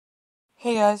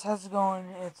Hey guys, how's it going?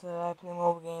 It's I play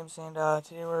mobile games, and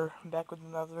today we're back with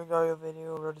another Gario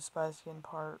video, Road to Spy Skin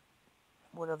part,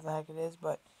 whatever the heck it is.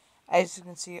 But as you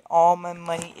can see, all my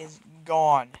money is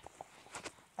gone.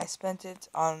 I spent it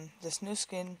on this new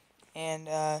skin and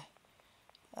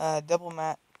double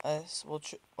mat,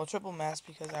 triple mask,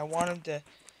 because I wanted to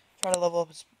try to level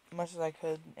up as much as I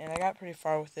could, and I got pretty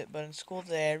far with it. But in school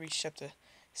today, I reached up to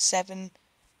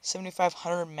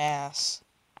 7,500 mass.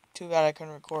 Too bad I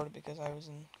couldn't record it because I was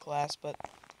in class, but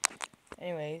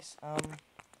anyways,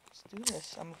 let's do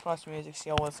this. I'm gonna put on some music, see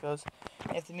how this goes.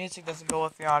 If the music doesn't go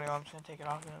with the audio, I'm just gonna take it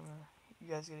off, and you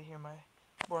guys get to hear my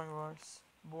boring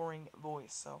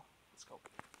voice. So let's go.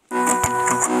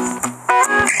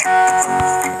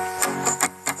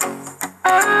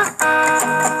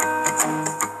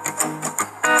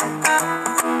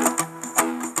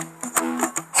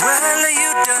 Well,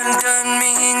 you done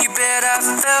me, and you bet I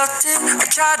felt it. I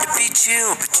tried to beat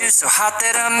you, but you're so hot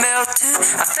that I melted.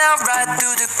 I fell right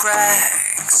through the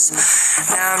cracks.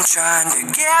 Now I'm trying to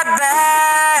get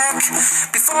back.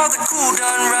 Before the cool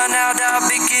done run out, I'll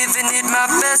be giving it my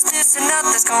bestest, and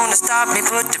nothing's gonna stop me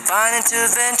but divine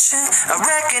intervention. I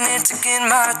reckon it's again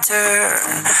my turn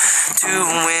to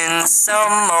win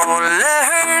some or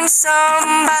learn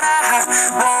some, but I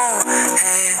won't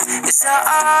hesitate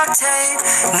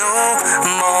no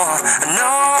more,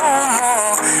 no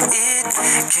more. It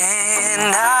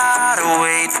cannot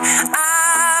wait.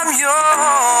 I'm yours.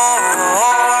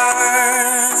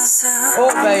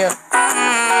 Oh, baby.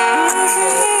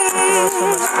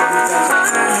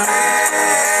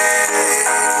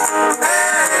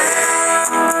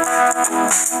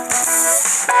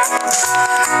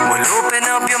 Well, open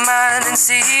up your mind and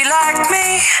see like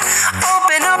me.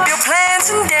 Open up your plans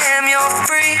and damn, you're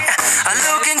free. I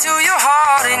look into your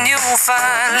heart and you'll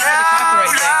find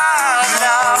love, love,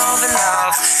 love,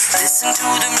 love. Listen to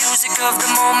the music of the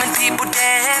moment, people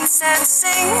dance and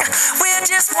sing. We're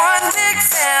just one big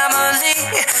family,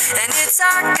 and it's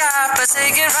our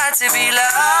God-forsaken right to be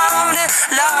loved.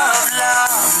 Love,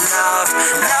 love, love,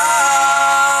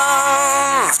 love.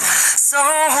 So I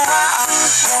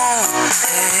won't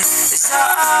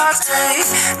hesitate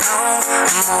no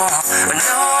more,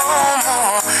 no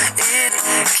more. It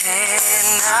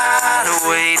cannot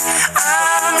wait.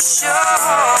 I'm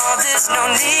sure there's no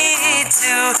need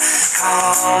to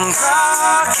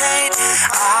complicate.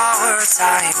 Our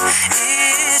time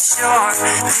is short.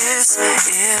 This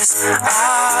is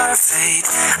our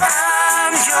fate.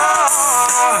 I'm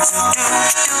yours.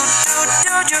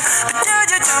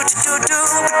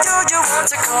 Do you want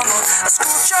to come on?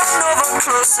 Scooch on over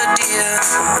closer, dear,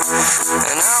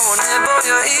 and I will nibble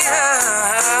your ear.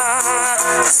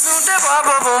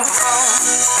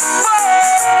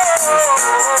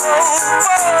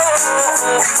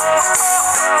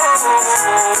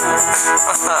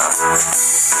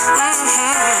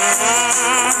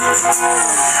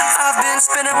 I've been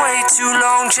spending way too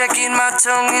long checking my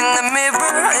tongue in the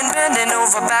mirror and bending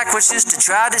over backwards just to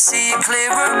try to see it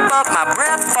clearer, but my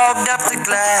breath fogged up the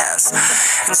glass,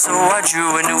 and so I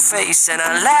drew a new face and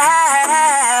I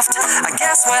laughed. I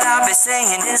guess what I'll be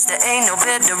saying is there ain't no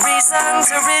better reason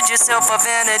to rid yourself of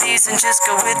vanities and just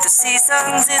go with the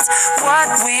seasons. It's what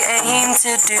we aim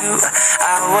to do.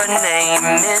 Our name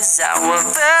is our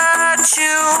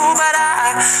virtue, but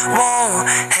I won't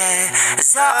hesitate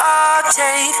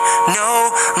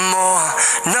no more,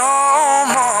 no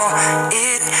more.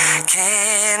 It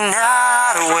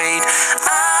cannot wait.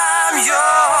 I'm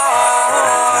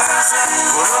yours.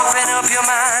 Well, open up your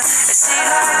mind and see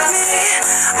like me.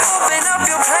 Open up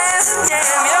your plans and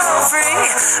damn, you're free.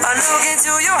 I look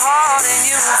into your heart and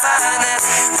you'll find that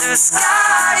the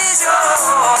sky is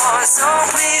yours. So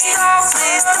please don't,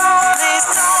 please don't, please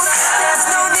don't. There's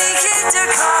no need to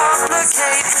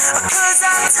complicate, cause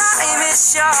our time is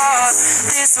short.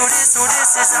 This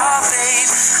is our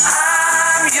fate.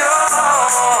 I'm yours.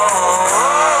 I'm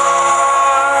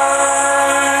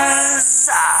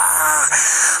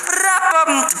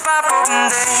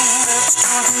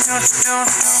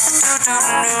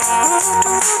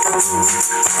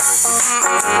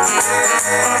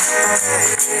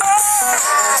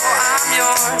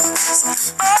yours.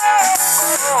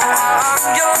 I'm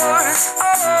yours.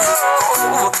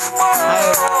 I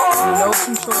have no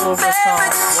control over the song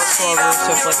whatsoever,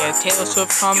 except like a Taylor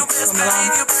Swift comes on.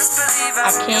 I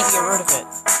can't get rid of it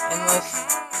unless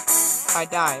I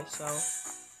die, so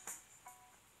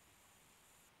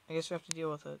I guess we have to deal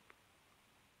with it.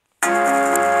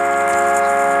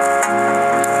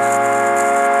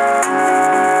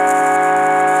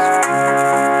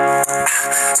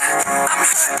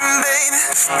 Baby,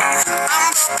 I'm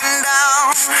broken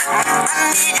down. I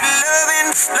need your loving,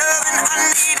 loving.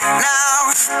 need it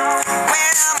now.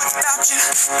 When I'm without you,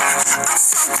 I'm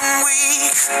something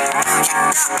weak. You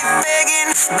got me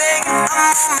begging, begging, I'm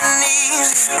on my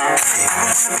knees. I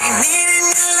wanna be needing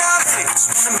your love, just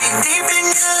wanna be deep in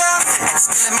your love, and it's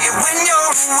killing me when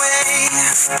you're away.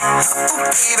 Oh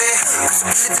baby, 'cause I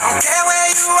really don't care where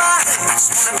you are, I just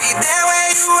wanna be there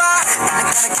where you are, and I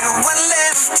gotta get one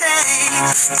little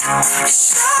taste.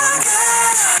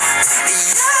 Sugar,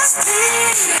 yes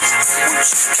please, won't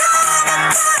you come and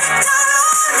put it down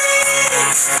on me?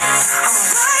 I'm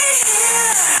right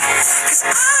here, 'cause I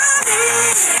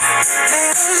need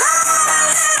little love, a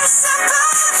little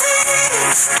sympathy.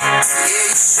 Yeah,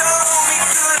 you show me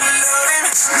good loving,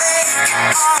 make it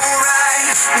alright.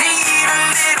 Need a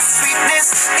little sweetness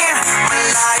in my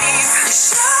life.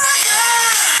 Sugar,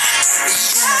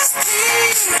 yes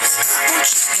please, won't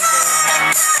you come and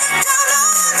put it down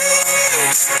on me?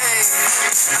 Hey,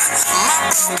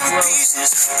 my broken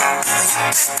pieces, you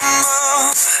pick them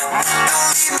up.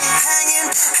 Don't leave me hanging,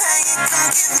 hanging, come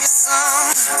give me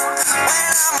some. When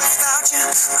I'm without you,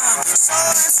 I'm so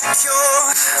insecure. You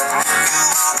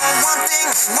are the one thing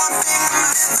I'm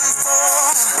living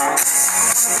for.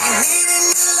 Be needing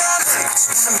your love,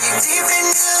 just wanna be deep in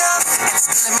your love, and it's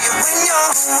killing me when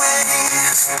you're away.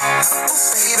 Oh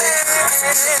baby,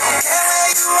 don't care where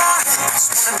you are, I just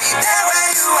wanna be there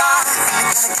where you are, and I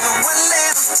gotta get one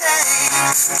little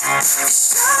taste.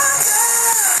 Sugar,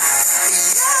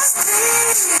 yes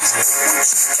please, won't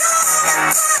you come and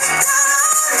put it down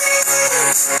on me?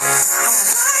 I'm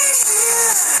right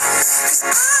here, 'cause I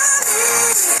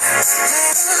need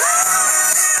little love,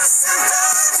 little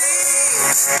sympathy.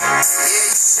 Yeah, you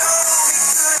show me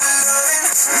good loving,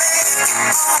 make it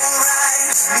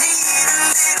alright. Need a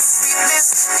little sweetness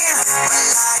in my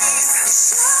life.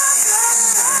 Sugar,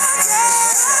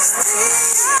 yes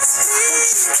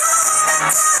please, come and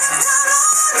put it down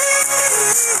on me.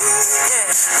 Yeah.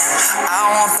 I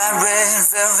want that red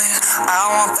velvet, I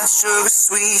want that sugar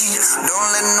sweet.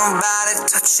 Don't let nobody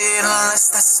touch it unless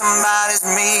that somebody's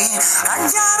me. I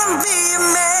gotta be a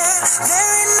man,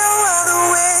 there ain't no other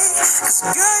way. 'Cause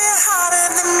girl, you're hotter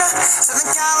than a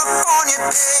Southern California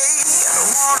day. I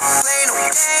don't wanna play no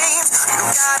games, you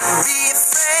don't gotta be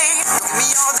afraid. Don't give me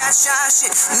all that shy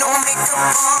shit, no makeup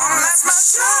on, that's my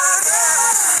sugar.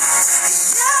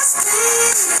 Yes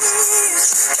please,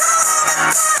 come and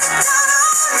put it down on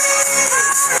me.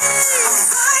 I'm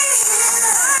right here, 'cause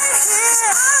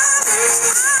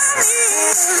I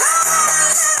need love, a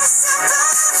little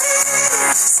sympathy.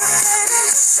 So baby,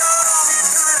 show me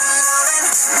good loving,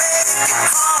 make it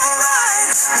alright.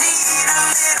 Need a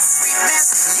little sweetness,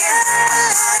 yeah,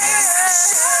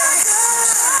 sugar,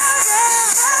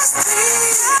 yes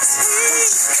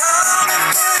please, come and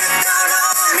put it down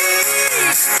on me,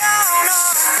 down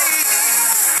on me.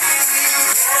 Yes please,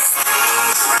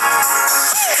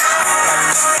 come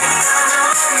and put it down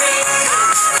on me.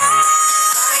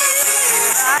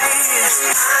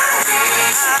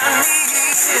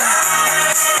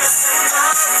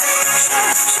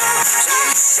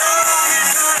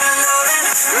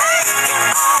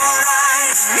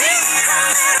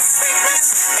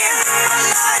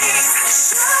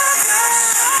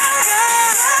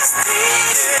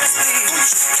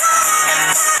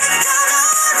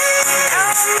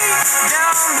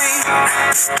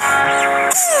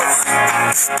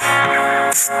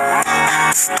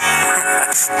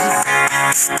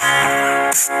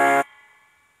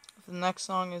 The next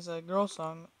song is a girl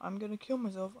song. I'm gonna kill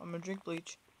myself. I'm gonna drink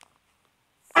bleach.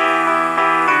 Oh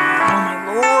my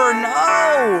lord,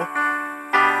 no!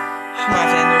 I'm gonna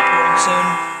have to end the recording soon.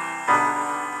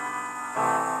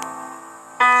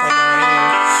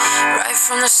 Right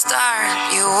from the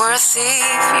start, you were a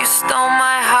thief, you stole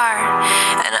my heart,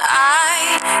 and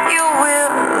your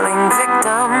willing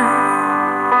victim.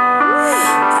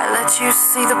 I let you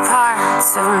see the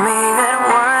parts of me that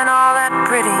weren't all that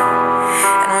pretty,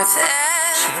 and with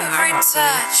every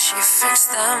touch you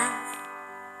fixed them.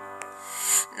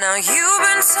 Now you've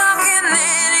been talking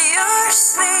in your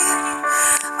sleep,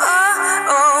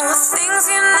 things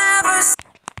you never said.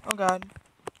 Oh god.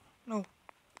 No.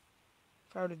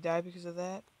 If I were to die because of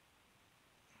that,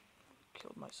 I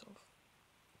killed myself.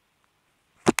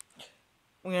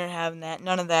 We aren't having that.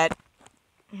 None of that.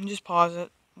 Just pause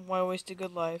it. Why waste a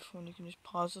good life when you can just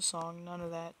pause the song? None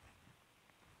of that.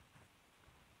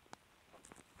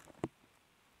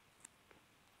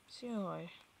 See how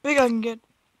big I can get.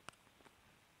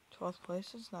 12th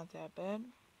place. It's not that bad.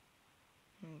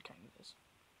 Kind of is.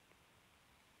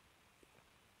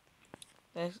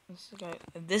 If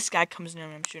this guy comes near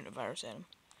me, I'm shooting a virus at him.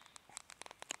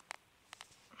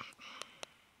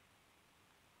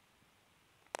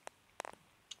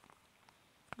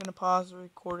 gonna pause the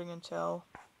recording until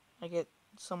I get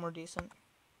somewhere decent.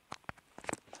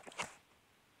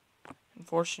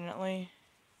 Unfortunately,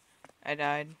 I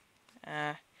died.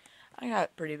 I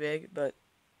got pretty big, but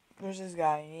there's this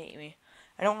guy, he ate me.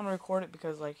 I don't want to record it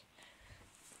because, like,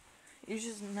 it's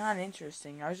just not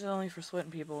interesting. I was just only for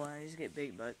splitting people and I just get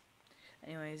big, but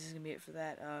anyways, this is gonna be it for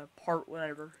that part,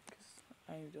 whatever, because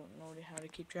I don't know how to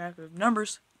keep track of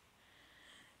numbers.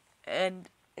 And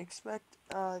expect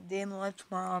day in the life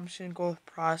tomorrow. I'm just gonna go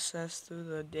process through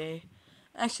the day.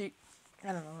 Actually,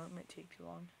 I don't know, it might take too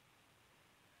long.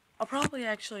 I'll probably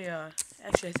actually, I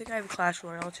think I have a Clash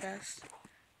Royale chest.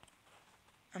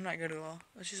 I'm not good at all.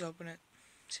 Let's just open it,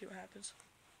 see what happens.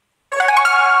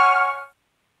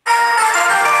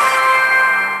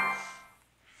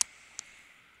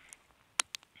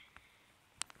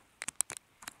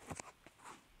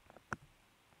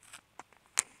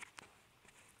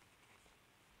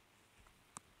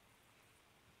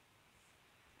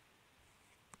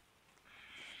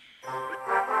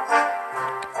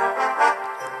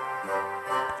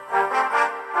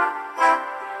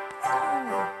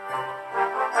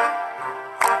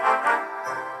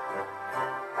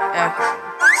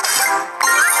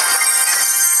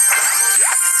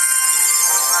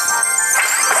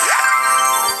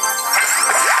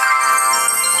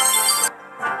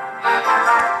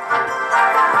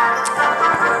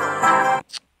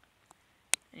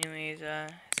 Anyways,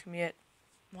 it's gonna be it.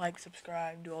 Like,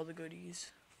 subscribe, do all the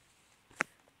goodies.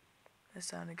 That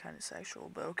sounded kind of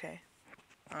sexual, but okay.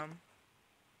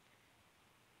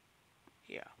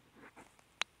 Yeah.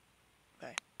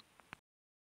 Bye.